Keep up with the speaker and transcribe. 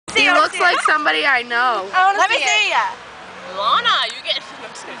He looks like somebody I know. Let me see ya. Lana, you get.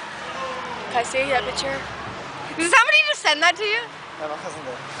 Can I see that picture? Did somebody just send that to you? No, my cousin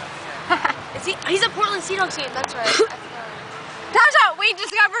did. Is he? He's a Portland Sea Dogs fan. That's right. Tasha, we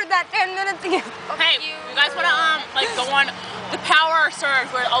discovered that 10 minutes ago. Hey, you guys wanna like go on the power surge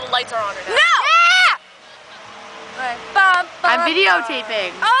where all the lights are on right now? No! Yeah! I'm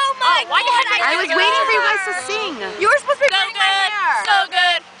videotaping. Oh my why you had God! I was waiting for you guys to sing. You were supposed to be So cutting my good, hair. so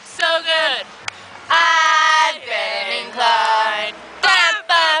good, so good. I've been inclined. Bum,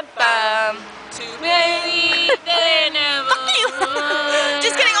 bum, bum. To believe they never would.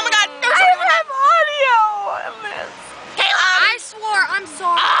 Just kidding. Oh my God. I don't have audio. I swore. I'm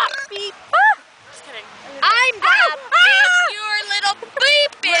sorry. Beep. Just kidding. I'm gonna beep your little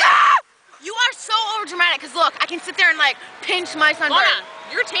beep it. You are so overdramatic. Cause look, I can sit there and like pinch my sunburn. Lana,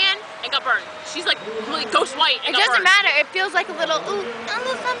 you're tan and got burned. She's like completely ghost white and It got doesn't burned. matter. It feels like a little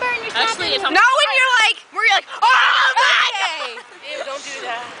sunburn. You're Actually, it's no, when you're like, oh my God. Ew, don't do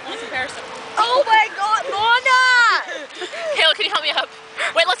that. That's embarrassing. Oh my God, Lana. Kayla, can you help me up?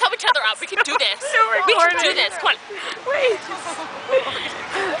 Wait, let's help each other out. We can do this. We can do this. Come on. Wait.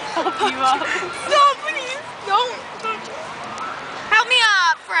 Help you up. No, please. Don't. Help me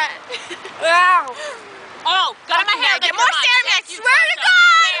up, friend. Wow. Oh, got in my hair. Get more staring, I swear to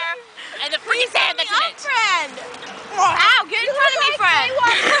God. And the freaking sand that's in it. Friend. Ow, get in front of me, friend.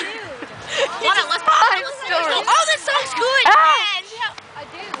 Lana, let's Oh, this song's good, friend. I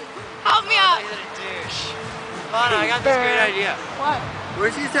do. Help me up. You're a douche. Lana, I got this great idea. What?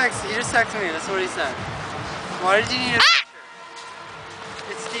 Where'd you text? You just texted me. That's what he said. Why did you need a picture?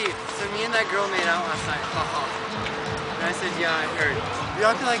 It's Steve. So me and that girl made out last night. Haha. And I said, yeah, I heard. We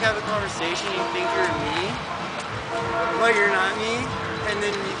all could like have a conversation. You think you're me, but you're not me. And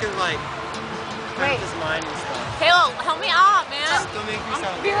then you could like cut his mind and stuff. Kayla, help me out, man. Don't make me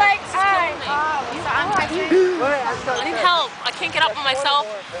sound Be like, I I need help. I can't get up on myself.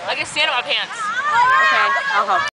 I can stand on my pants. Okay, I'll help.